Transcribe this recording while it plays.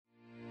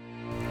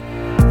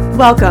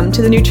Welcome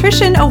to the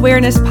Nutrition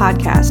Awareness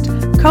Podcast,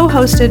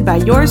 co-hosted by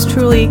yours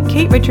truly,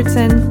 Kate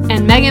Richardson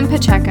and Megan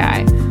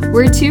Pacheco.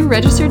 We're two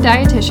registered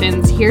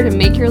dietitians here to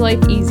make your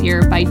life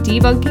easier by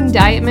debunking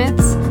diet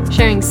myths,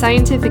 sharing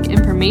scientific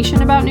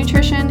information about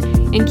nutrition,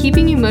 and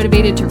keeping you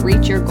motivated to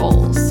reach your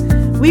goals.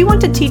 We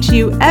want to teach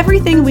you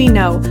everything we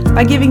know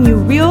by giving you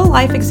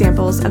real-life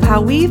examples of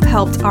how we've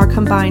helped our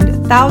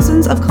combined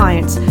thousands of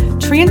clients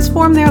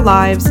transform their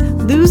lives,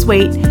 lose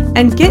weight,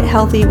 and get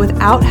healthy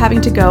without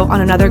having to go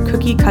on another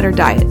cookie-cutter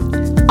diet.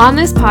 On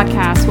this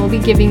podcast, we'll be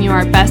giving you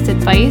our best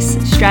advice,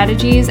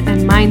 strategies,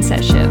 and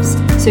mindset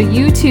shifts so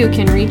you too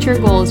can reach your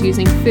goals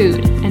using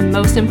food and,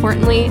 most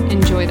importantly,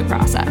 enjoy the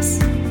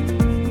process.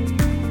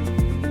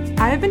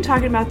 I have been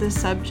talking about this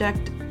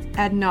subject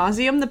ad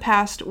nauseum the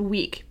past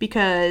week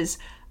because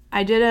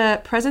I did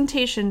a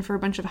presentation for a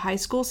bunch of high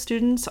school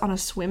students on a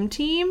swim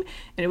team,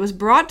 and it was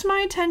brought to my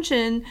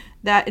attention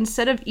that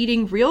instead of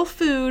eating real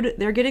food,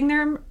 they're getting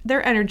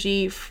their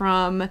energy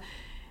from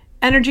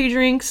energy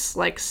drinks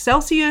like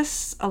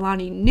Celsius,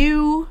 Alani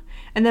Nu,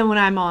 and then when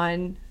I'm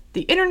on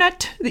the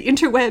internet, the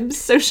interwebs,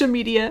 social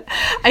media,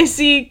 I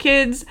see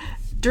kids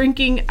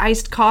drinking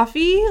iced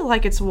coffee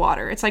like it's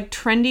water. It's like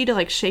trendy to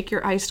like shake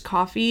your iced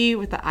coffee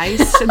with the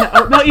ice and the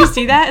oat milk. You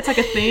see that? It's like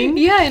a thing.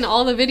 Yeah, in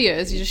all the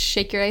videos, you just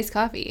shake your iced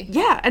coffee.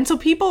 Yeah, and so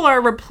people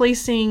are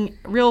replacing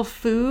real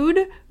food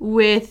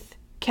with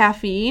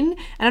caffeine.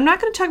 And I'm not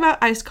going to talk about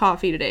iced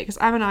coffee today because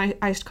I'm an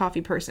iced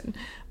coffee person.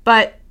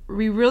 But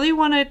we really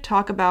want to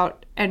talk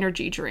about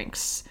energy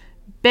drinks.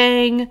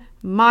 Bang,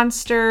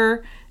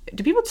 Monster.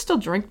 Do people still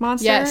drink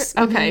Monster? Yes.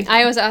 Okay.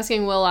 I was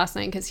asking Will last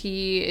night because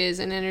he is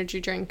an energy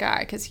drink guy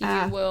because he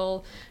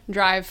will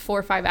drive 4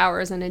 or 5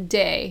 hours in a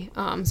day.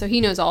 So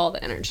he knows all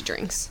the energy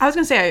drinks. I was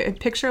going to say, I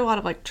picture a lot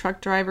of like truck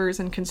drivers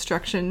and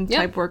construction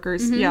type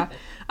workers. Mm-hmm. Yeah.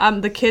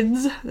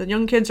 The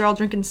young kids are all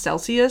drinking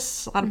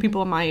Celsius. A lot of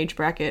people in my age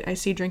bracket I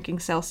see drinking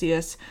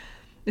Celsius.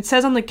 It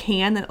says on the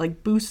can that it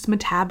like boosts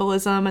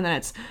metabolism and that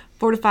it's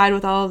fortified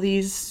with all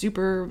these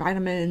super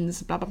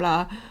vitamins, blah, blah,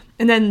 blah.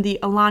 And then the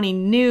Alani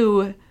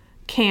Nu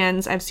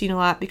cans I've seen a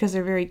lot because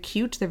they're very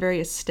cute, they're very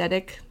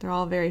aesthetic, they're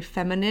all very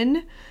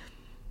feminine,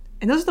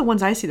 and those are the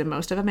ones I see the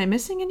most of. Am I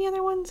missing any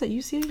other ones that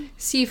you see?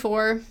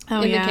 C4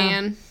 in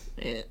the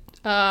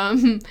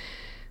can.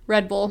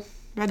 Red Bull.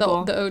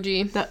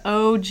 The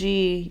OG.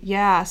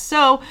 Yeah.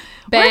 So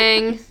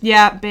Bang.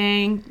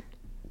 Bang.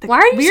 Why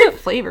are you weird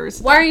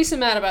flavors? Why are you so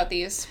mad about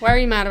these? Why are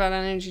you mad about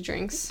energy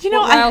drinks?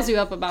 What riles you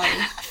up about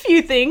them? A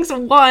few things.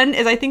 One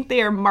is I think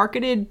they are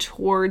marketed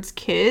towards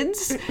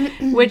kids,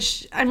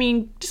 which, I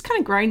mean, just kind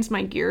of grinds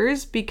my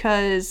gears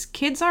because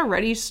kids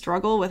already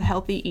struggle with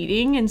healthy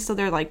eating, and so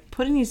they're like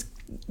putting these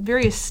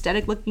very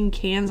aesthetic looking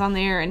cans on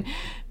there and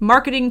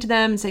marketing to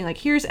them and saying like,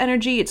 here's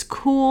energy, it's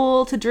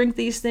cool to drink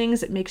these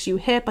things, it makes you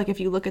hip, like if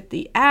you look at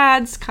the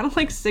ads, kind of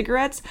like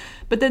cigarettes.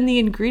 But then the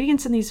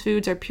ingredients in these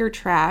foods are pure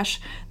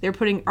trash. They're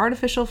putting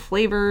artificial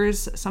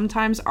flavors,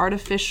 sometimes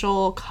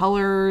artificial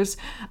colors,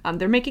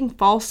 they're making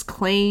false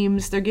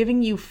claims, they're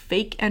giving you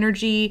fake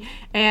energy,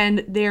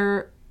 and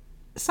they're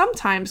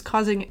sometimes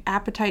causing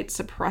appetite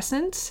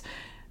suppressants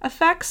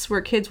effects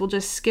where kids will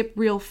just skip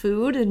real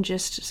food and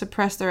just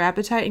suppress their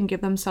appetite and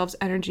give themselves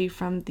energy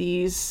from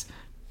these,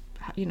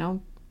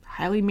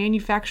 highly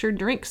manufactured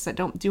drinks that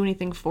don't do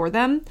anything for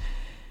them.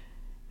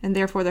 And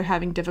therefore they're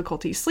having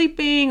difficulty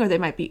sleeping, or they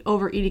might be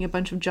overeating a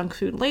bunch of junk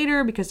food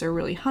later because they're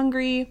really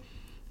hungry.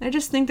 I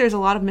just think there's a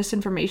lot of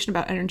misinformation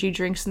about energy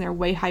drinks and they're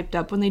way hyped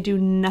up when they do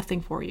nothing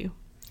for you.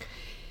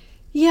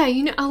 Yeah,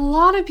 a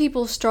lot of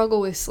people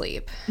struggle with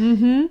sleep.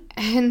 Mm-hmm.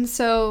 And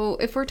so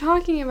if we're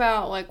talking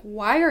about, like,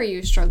 why are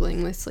you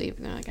struggling with sleep?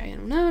 And they're like, I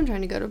don't know, I'm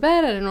trying to go to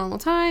bed at a normal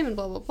time and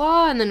blah, blah,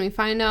 blah. And then we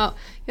find out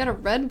you had a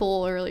Red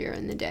Bull earlier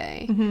in the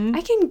day. Mm-hmm.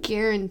 I can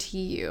guarantee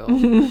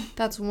you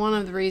that's one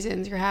of the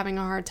reasons you're having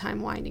a hard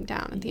time winding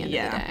down at the end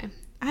of the day.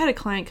 I had a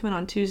client come in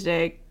on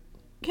Tuesday.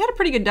 He had a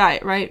pretty good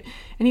diet, right?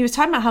 And he was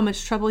talking about how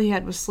much trouble he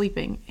had with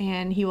sleeping.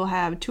 And he will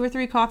have 2 or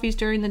 3 coffees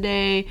during the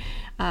day.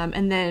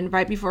 And then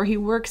right before he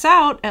works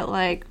out at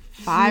like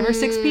 5 or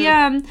 6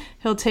 p.m.,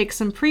 he'll take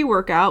some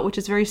pre-workout, which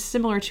is very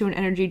similar to an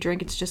energy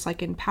drink. It's just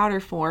like in powder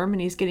form.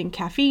 And he's getting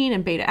caffeine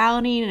and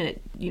beta-alanine. And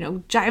it,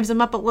 jives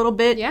him up a little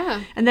bit.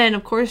 Yeah. And then,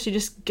 of course, you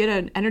just get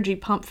an energy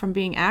pump from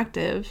being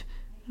active.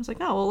 I was like,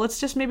 oh, well,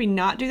 let's just maybe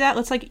not do that.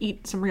 Let's like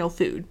eat some real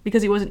food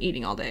because he wasn't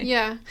eating all day.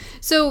 Yeah.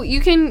 So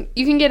you can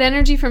get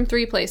energy from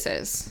 3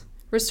 places: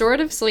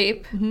 restorative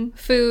sleep,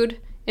 food,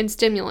 and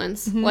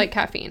stimulants like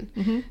caffeine.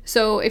 Mm-hmm.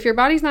 So if your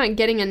body's not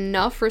getting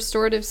enough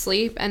restorative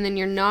sleep and then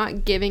you're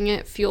not giving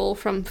it fuel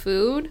from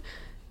food,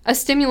 a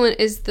stimulant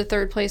is the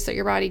third place that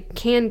your body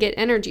can get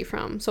energy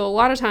from. So a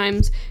lot of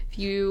times, if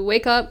you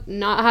wake up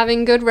not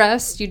having good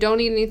rest, you don't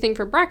eat anything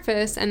for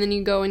breakfast, and then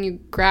you go and you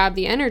grab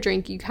the energy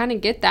drink, you kind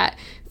of get that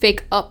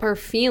fake upper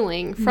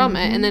feeling from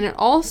it. And then it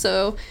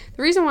also,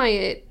 the reason why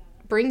it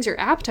brings your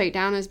appetite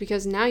down is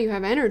because now you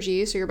have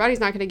energy, so your body's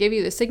not going to give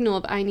you the signal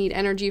of I need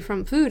energy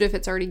from food if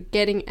it's already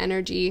getting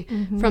energy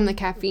from the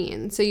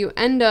caffeine. So you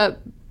end up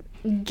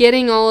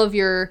getting all of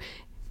your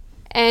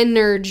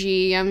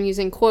energy, I'm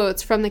using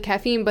quotes, from the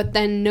caffeine, but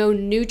then no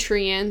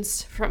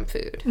nutrients from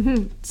food.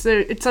 Mm-hmm. So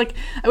it's like,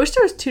 I wish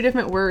there was 2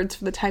 different words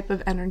for the type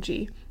of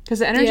energy. Because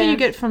the energy you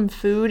get from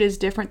food is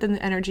different than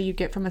the energy you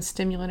get from a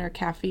stimulant or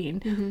caffeine.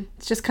 Mm-hmm.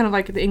 It's just kind of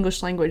like the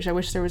English language. I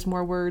wish there was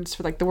more words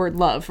for like the word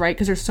love, right?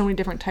 Because there's so many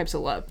different types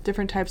of love,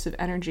 different types of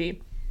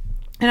energy.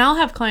 And I'll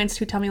have clients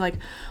who tell me like,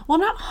 well,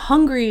 I'm not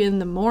hungry in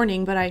the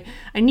morning, but I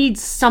need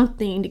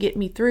something to get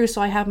me through.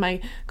 So I have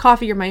my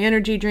coffee or my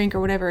energy drink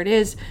or whatever it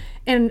is.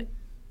 And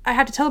I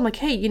have to tell them like,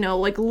 hey,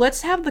 like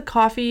let's have the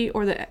coffee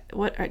or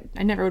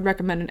I never would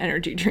recommend an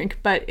energy drink,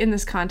 but in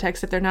this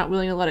context, if they're not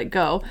willing to let it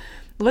go,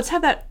 let's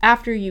have that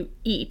after you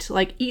eat.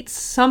 Like eat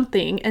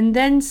something and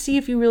then see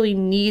if you really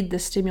need the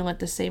stimulant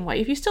the same way.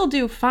 If you still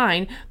do,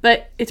 fine,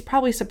 but it's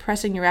probably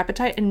suppressing your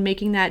appetite and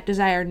making that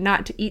desire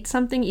not to eat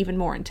something even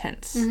more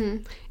intense.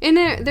 Mm-hmm.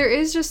 And there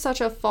is just such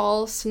a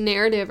false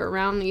narrative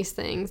around these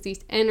things,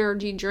 these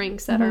energy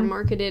drinks that are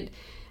marketed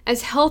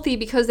as healthy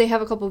because they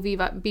have a couple B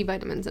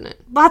vitamins in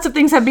it. Lots of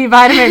things have B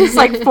vitamins,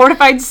 like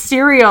fortified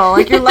cereal.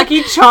 Like your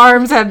Lucky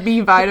Charms have B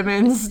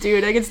vitamins,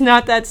 dude. Like it's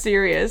not that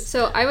serious.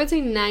 So I would say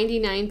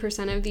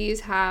 99% of these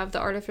have the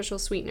artificial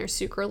sweetener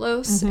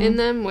sucralose in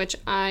them, which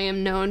I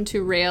am known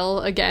to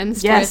rail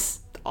against with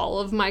all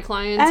of my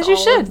clients as you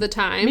all should. Of the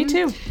time. Me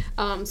too.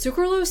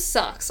 Sucralose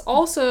sucks.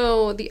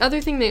 Also, the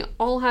other thing they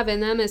all have in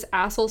them is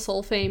acyl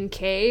sulfame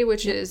K,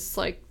 which is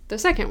like the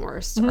second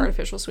worst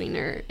artificial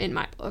sweetener in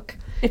my book.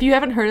 If you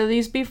haven't heard of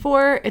these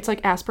before, it's like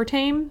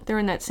aspartame. They're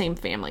in that same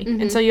family.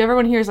 And so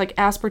everyone hears like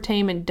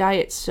aspartame and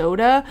diet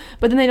soda,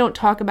 but then they don't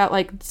talk about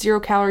like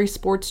 0-calorie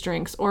sports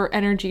drinks or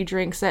energy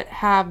drinks that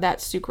have that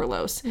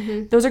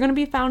sucralose. Those are going to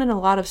be found in a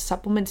lot of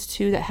supplements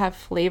too that have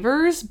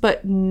flavors,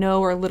 but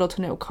no or little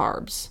to no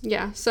carbs.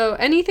 Yeah, so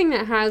anything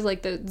that has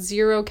like the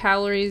 0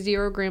 calories,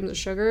 0 grams of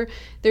sugar,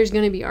 there's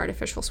going to be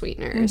artificial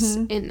sweeteners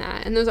in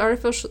that. And those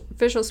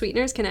artificial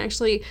sweeteners can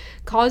actually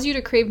cause you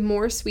to crave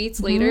more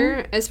sweets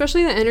later,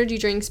 especially the energy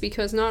drinks,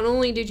 because not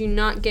only did you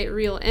not get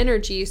real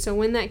energy, so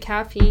when that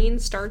caffeine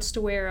starts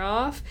to wear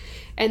off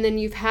and then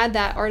you've had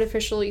that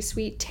artificially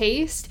sweet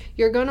taste,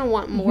 you're going to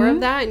want more of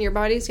that, and your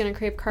body's going to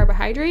crave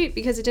carbohydrate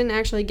because it didn't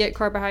actually get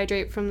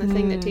carbohydrate from the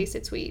thing that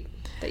tasted sweet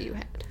that you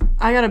had.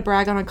 I got to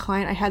brag on a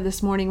client I had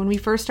this morning. When we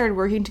first started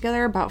working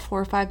together about 4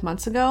 or 5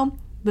 months ago,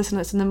 listen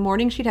to this. In the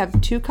morning, she'd have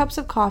 2 cups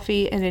of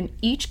coffee, and in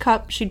each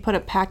cup, she'd put a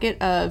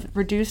packet of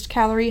reduced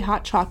calorie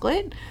hot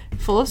chocolate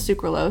full of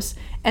sucralose.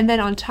 And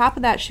then on top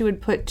of that, she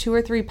would put 2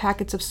 or 3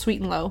 packets of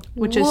Sweet and Low,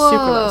 which is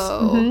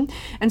sucralose.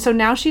 And so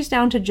now she's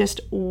down to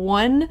just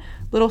 1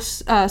 little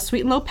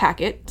Sweet and Low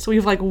packet. So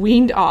we've like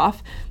weaned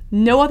off.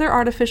 No other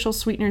artificial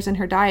sweeteners in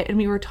her diet. And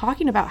we were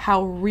talking about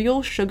how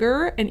real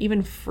sugar and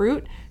even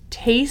fruit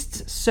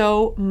tastes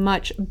so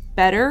much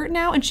better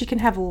now, and she can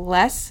have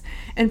less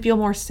and feel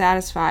more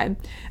satisfied.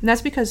 And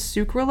that's because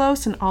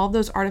sucralose and all of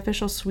those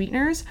artificial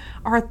sweeteners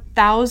are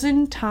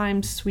 1,000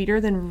 times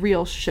sweeter than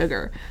real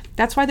sugar.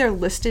 That's why they're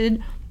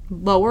listed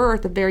lower or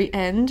at the very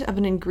end of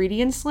an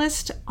ingredients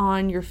list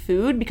on your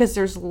food, because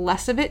there's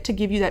less of it to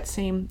give you that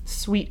same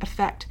sweet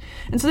effect.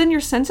 And so then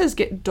your senses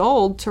get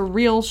dulled to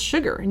real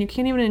sugar and you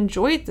can't even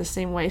enjoy it the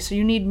same way. So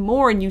you need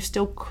more, and you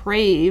still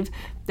crave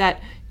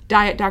that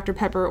Diet Dr.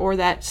 Pepper or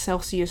that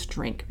Celsius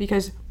drink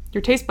because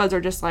your taste buds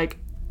are just like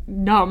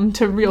numb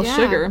to real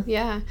sugar.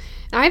 Yeah.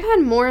 I've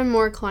had more and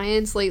more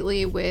clients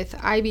lately with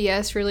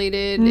IBS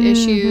related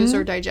issues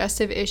or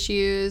digestive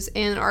issues,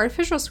 and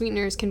artificial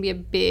sweeteners can be a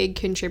big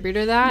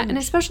contributor to that. And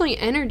especially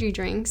energy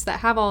drinks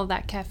that have all of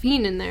that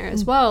caffeine in there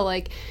as well.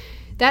 Like,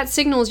 that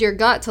signals your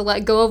gut to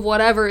let go of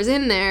whatever is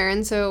in there.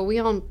 And so we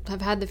all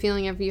have had the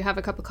feeling if you have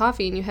a cup of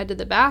coffee and you head to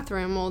the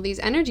bathroom, well, these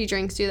energy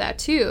drinks do that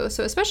too.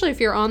 So especially if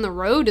you're on the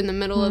road in the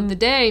middle of the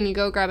day and you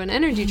go grab an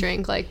energy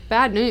drink, like,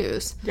 bad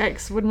news.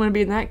 Yikes, wouldn't want to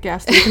be in that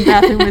gas station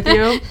bathroom with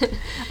you.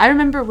 I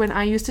remember when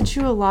I used to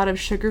chew a lot of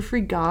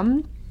sugar-free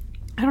gum.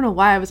 I don't know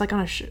why, I was like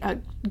on a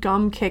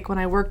gum kick when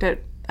I worked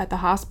at the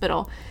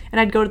hospital,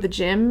 and I'd go to the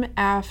gym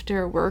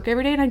after work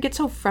every day, and I'd get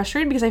so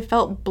frustrated because I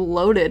felt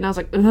bloated, and I was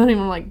like, I don't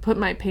even like put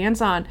my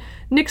pants on.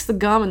 Nixed the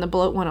gum and the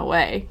bloat went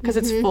away because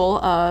it's full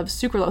of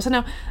sucralose. And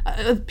now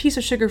a piece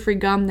of sugar-free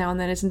gum now and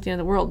then isn't the end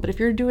of the world, but if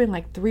you're doing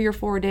like 3 or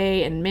 4 a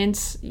day and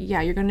mints,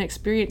 yeah, you're going to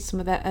experience some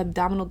of that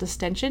abdominal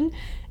distension,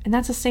 and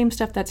that's the same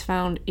stuff that's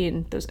found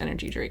in those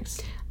energy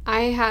drinks.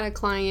 I had a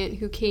client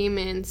who came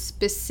in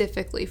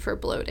specifically for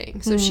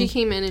bloating. So she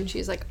came in and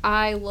she's like,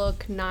 I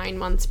look 9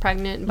 months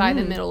pregnant by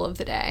the middle of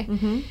the day.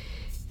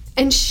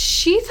 And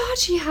she thought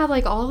she had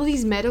like all of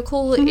these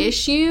medical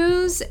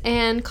issues,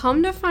 and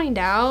come to find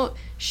out,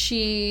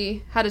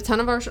 she had a ton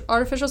of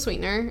artificial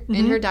sweetener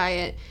in her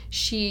diet.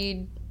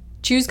 She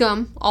chews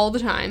gum all the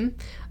time.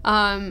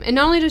 And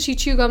not only does she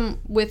chew gum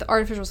with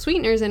artificial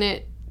sweeteners in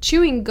it,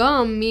 chewing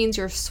gum means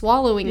you're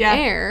swallowing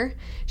air.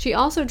 She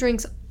also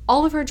drinks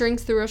all of her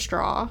drinks through a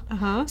straw.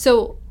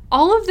 So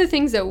all of the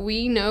things that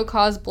we know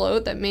cause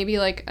bloat that maybe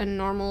like a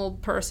normal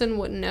person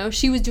wouldn't know,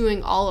 she was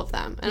doing all of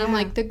them. And I'm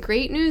like, the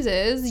great news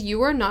is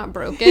you are not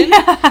broken.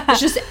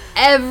 It's just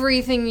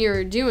everything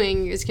you're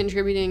doing is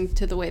contributing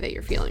to the way that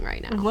you're feeling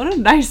right now. What a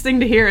nice thing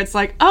to hear. It's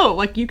like, oh,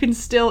 like you can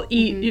still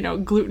eat, you know,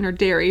 gluten or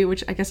dairy,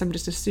 which I guess I'm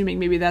just assuming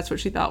maybe that's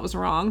what she thought was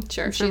wrong.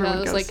 Sure, she thought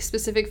it was like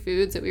specific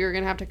foods that we were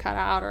going to have to cut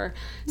out, or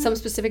some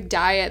specific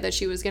diet that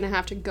she was going to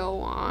have to go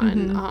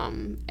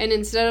on. And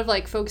instead of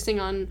like focusing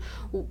on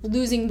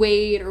losing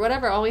weight or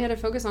whatever, all we had to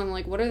focus on,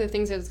 like, what are the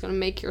things that's going to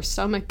make your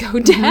stomach go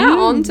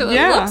down so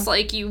it looks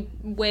like you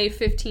weigh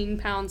 15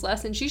 pounds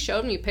less. And she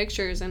showed me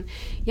pictures, and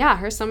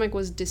her stomach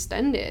was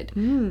distended.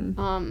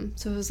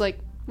 So it was like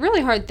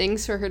really hard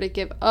things for her to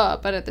give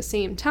up, but at the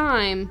same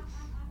time,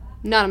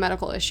 not a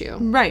medical issue.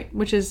 Right,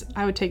 which is,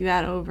 I would take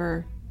that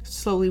over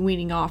slowly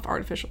weaning off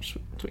artificial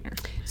sweeteners.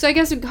 So I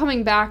guess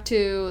coming back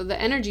to the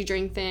energy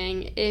drink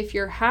thing, if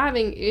you're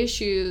having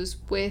issues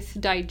with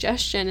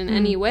digestion in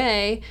any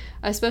way,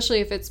 especially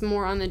if it's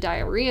more on the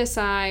diarrhea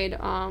side,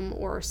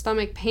 or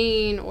stomach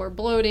pain or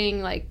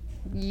bloating, like,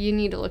 you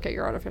need to look at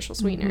your artificial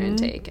sweetener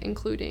intake,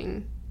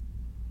 including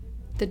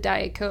the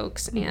Diet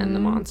Cokes and the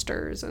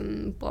Monsters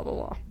and blah, blah,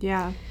 blah.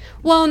 Yeah.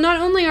 Well,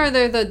 not only are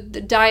there the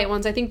diet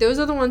ones, I think those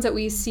are the ones that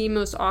we see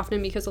most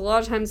often, because a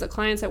lot of times the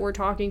clients that we're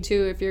talking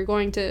to, if you're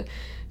going to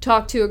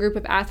talk to a group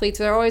of athletes,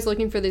 they're always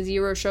looking for the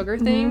zero sugar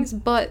things,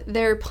 but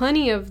there are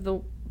plenty of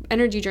the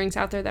energy drinks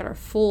out there that are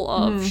full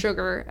of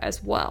sugar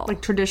as well.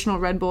 Like traditional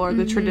Red Bull or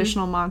the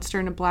traditional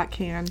Monster in a black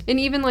can. And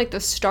even like the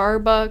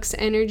Starbucks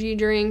energy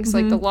drinks,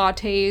 like the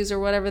lattes or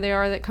whatever they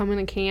are that come in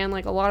a can,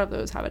 like a lot of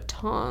those have a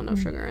ton of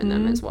sugar in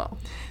them as well.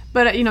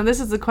 But, you know, this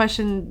is the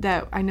question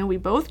that I know we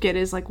both get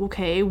is like,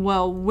 okay,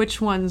 well, which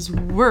one's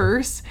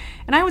worse?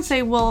 And I would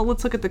say, well,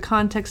 let's look at the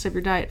context of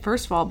your diet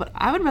first of all, but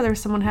I would rather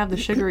someone have the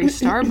sugary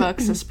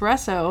Starbucks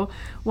espresso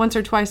once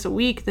or twice a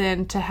week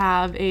than to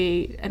have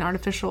an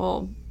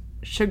artificial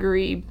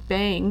sugary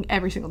bang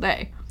every single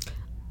day.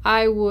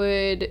 I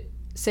would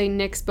say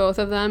nix both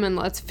of them and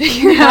let's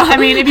figure it out. I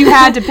mean, if you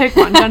had to pick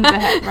one, gun to the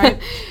head,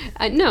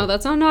 right? No,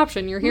 that's not an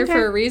option. You're here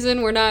for a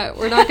reason. We're not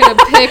going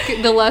to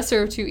pick the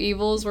lesser of two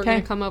evils. We're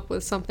going to come up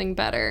with something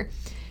better.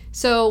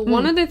 So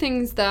one of the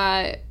things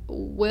that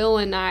Will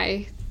and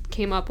I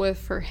came up with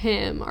for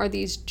him are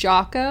these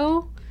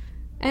Jocko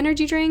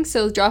energy drinks.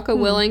 So Jocko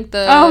Willink,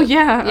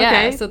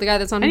 so the guy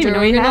that's on Joe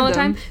Rogan all the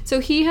time. So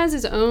he has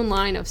his own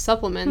line of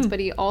supplements, but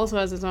he also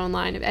has his own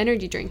line of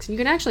energy drinks. And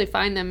you can actually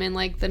find them in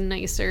like the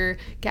nicer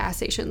gas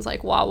stations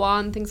like Wawa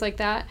and things like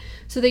that.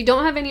 So they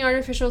don't have any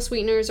artificial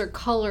sweeteners or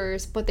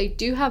colors, but they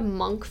do have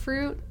monk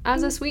fruit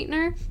as a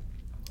sweetener.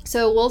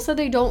 So Will said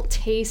they don't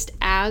taste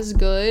as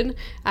good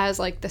as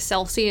like the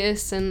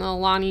Celsius and the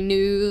Alani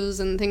News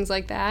and things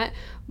like that,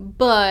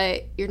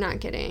 but you're not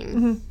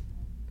getting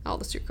all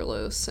the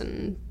sucralose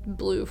and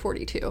blue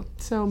 42.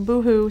 So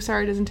boo-hoo,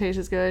 sorry it doesn't taste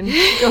as good.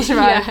 You'll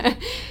survive.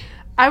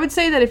 I would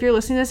say that if you're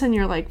listening to this and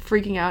you're like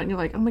freaking out and you're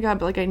like, oh my god,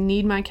 but like I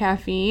need my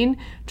caffeine,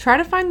 try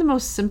to find the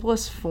most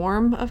simplest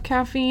form of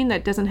caffeine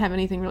that doesn't have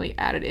anything really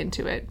added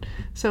into it.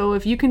 So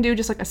if you can do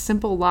just like a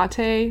simple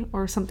latte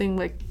or something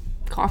like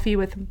coffee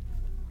with a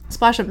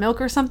splash of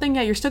milk or something,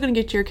 you're still going to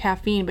get your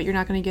caffeine, but you're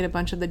not going to get a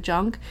bunch of the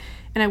junk.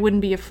 And I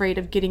wouldn't be afraid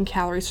of getting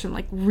calories from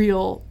like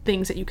real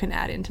things that you can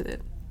add into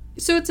it.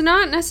 So it's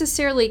not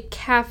necessarily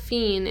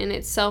caffeine in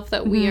itself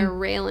that we are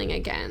railing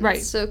against.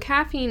 Right. So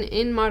caffeine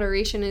in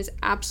moderation is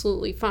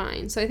absolutely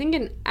fine. So I think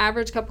an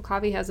average cup of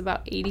coffee has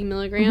about 80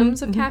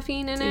 milligrams of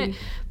caffeine in it.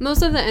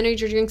 Most of the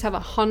energy drinks have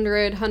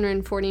 100,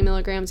 140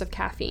 milligrams of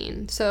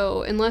caffeine.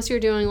 So unless you're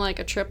doing like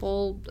a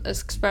triple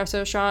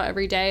espresso shot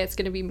every day, it's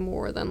going to be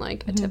more than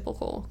like a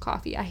typical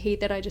coffee. I hate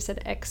that I just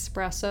said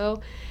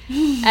espresso.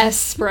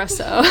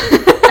 Espresso.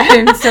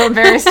 I'm so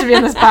embarrassed to be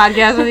on this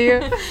podcast with you.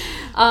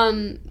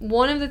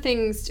 One of the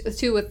things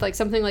too with like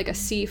something like a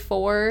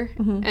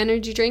C4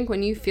 energy drink,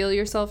 when you feel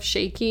yourself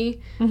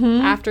shaky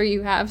after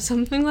you have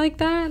something like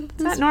that, it's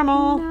not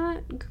normal.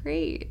 Not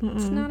great.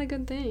 It's not a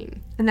good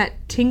thing. And that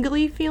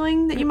tingly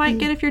feeling that you might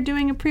get if you're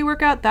doing a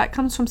pre-workout, that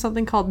comes from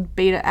something called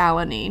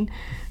beta-alanine.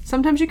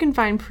 Sometimes you can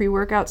find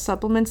pre-workout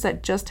supplements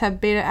that just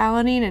have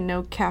beta-alanine and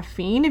no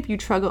caffeine if you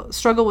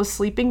struggle with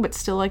sleeping but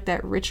still like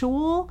that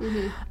ritual.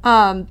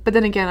 But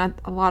then again,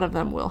 a lot of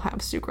them will have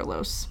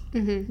sucralose.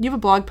 You have a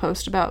blog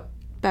post about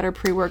better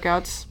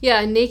pre-workouts.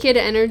 Yeah, Naked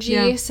Energy.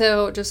 Yeah.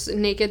 So just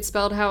Naked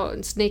spelled how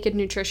it's Naked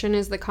Nutrition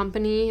is the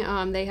company.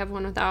 They have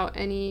one without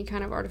any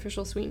kind of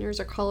artificial sweeteners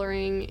or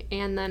coloring.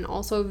 And then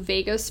also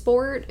Vega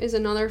Sport is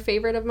another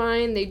favorite of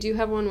mine. They do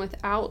have one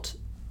without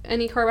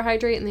any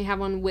carbohydrate, and they have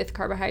one with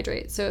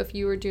carbohydrate. So if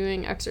you were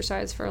doing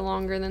exercise for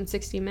longer than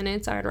 60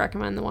 minutes, I would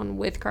recommend the one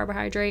with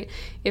carbohydrate.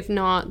 If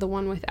not, the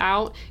one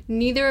without.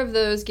 Neither of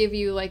those give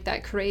you like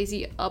that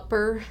crazy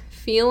upper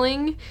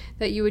feeling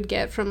that you would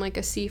get from like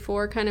a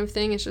C4 kind of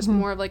thing. It's just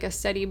more of like a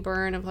steady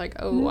burn of like,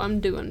 oh, I'm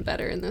doing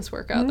better in this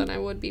workout than I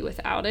would be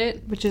without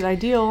it. Which is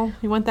ideal.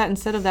 You want that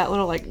instead of that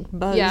little like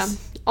buzz. Yeah.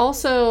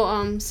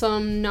 Also,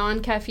 some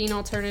non-caffeine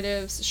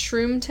alternatives.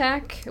 Shroom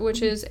Tech,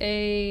 which is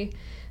a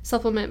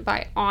supplement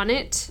by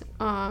Onnit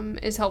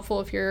is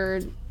helpful if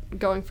you're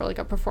going for like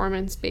a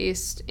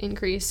performance-based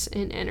increase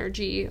in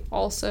energy.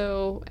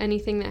 Also,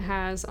 anything that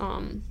has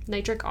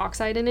nitric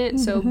oxide in it,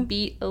 so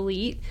Beet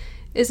Elite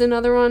is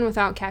another one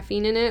without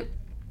caffeine in it.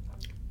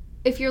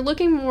 If you're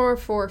looking more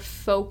for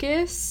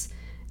focus,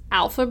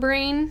 Alpha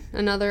Brain,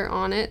 another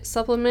Onnit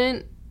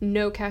supplement,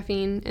 no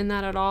caffeine in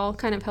that at all,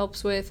 kind of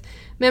helps with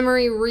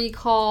memory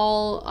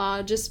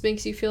recall, just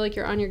makes you feel like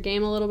you're on your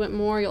game a little bit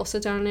more. You'll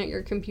sit down at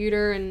your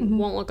computer and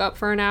won't look up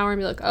for an hour and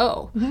be like,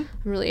 oh, I'm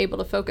really able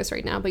to focus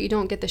right now, but you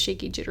don't get the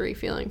shaky, jittery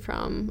feeling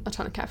from a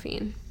ton of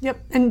caffeine.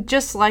 Yep, and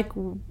just like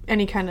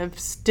any kind of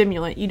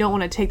stimulant, you don't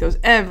want to take those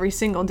every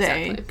single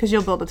day because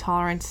you'll build a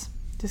tolerance.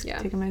 Just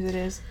take them as it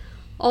is.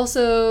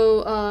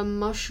 Also,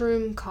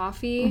 Mushroom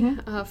Coffee,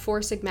 Four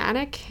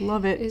Sigmatic.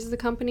 Love it. Is the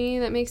company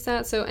that makes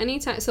that. So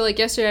anytime, so like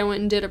yesterday I went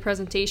and did a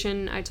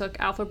presentation. I took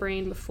Alpha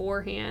Brain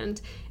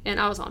beforehand and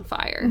I was on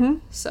fire.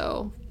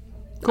 So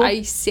cool.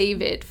 I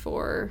save it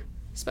for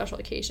special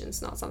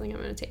occasions, not something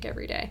I'm going to take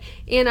every day.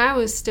 And I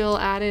was still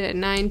at it at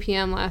 9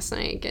 p.m. last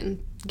night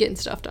and getting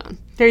stuff done.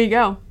 There you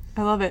go.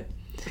 I love it.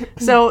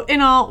 So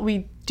in all,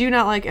 we do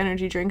not like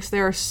energy drinks.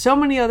 There are so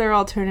many other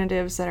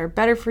alternatives that are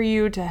better for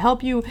you to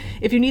help you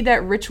if you need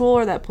that ritual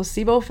or that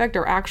placebo effect,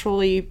 or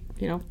actually,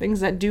 you know, things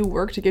that do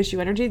work to give you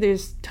energy.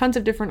 There's tons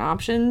of different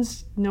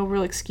options, no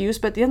real excuse.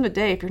 But at the end of the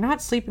day, if you're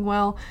not sleeping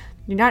well,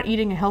 you're not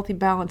eating a healthy,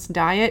 balanced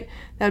diet,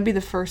 that would be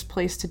the first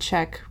place to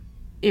check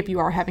if you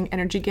are having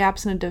energy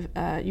gaps and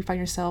you find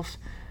yourself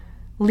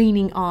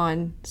leaning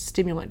on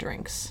stimulant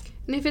drinks.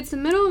 And if it's the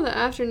middle of the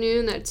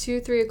afternoon, that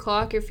 2-3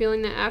 o'clock, you're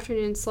feeling that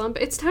afternoon slump,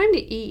 it's time to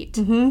eat.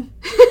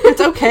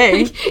 It's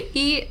okay.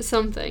 Eat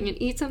something,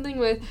 and eat something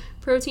with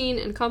protein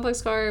and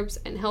complex carbs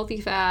and healthy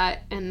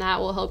fat, and that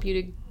will help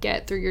you to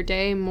get through your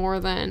day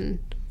more than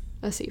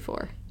a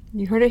C4.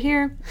 You heard it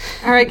here.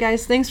 All right,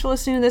 guys, thanks for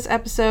listening to this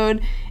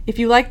episode. If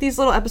you like these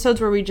little episodes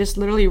where we just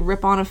literally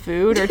rip on a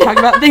food or talk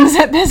about things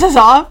that piss us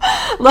off,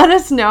 let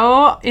us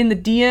know in the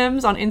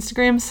DMs on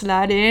Instagram,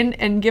 slide in,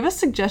 and give us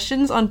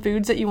suggestions on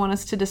foods that you want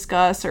us to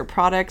discuss or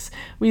products.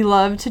 We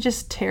love to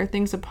just tear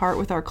things apart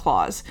with our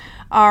claws.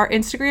 Our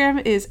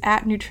Instagram is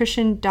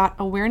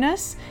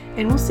 @nutrition.awareness,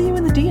 and we'll see you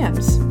in the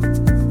DMs.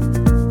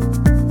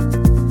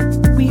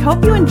 We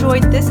hope you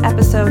enjoyed this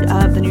episode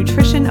of the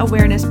Nutrition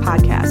Awareness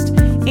Podcast.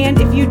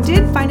 And if you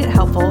did find it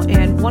helpful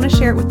and want to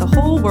share it with the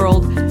whole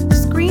world,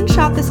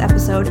 screenshot this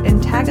episode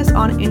and tag us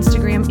on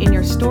Instagram in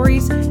your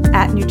stories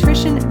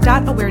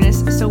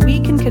 @nutrition.awareness so we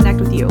can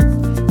connect with you.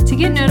 To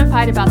get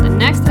notified about the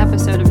next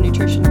episode of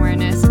Nutrition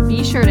Awareness,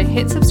 be sure to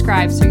hit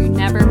subscribe so you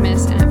never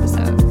miss an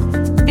episode.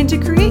 And to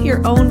create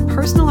your own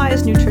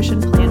personalized nutrition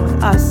plan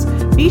with us,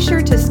 be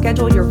sure to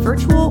schedule your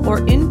virtual or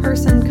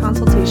in-person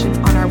consultation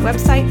on our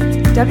website,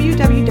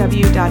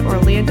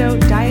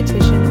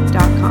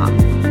 www.orlandodietitian.com.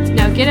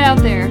 Now get out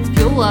there,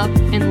 fuel up,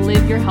 and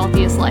live your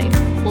healthiest life.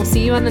 We'll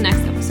see you on the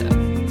next episode.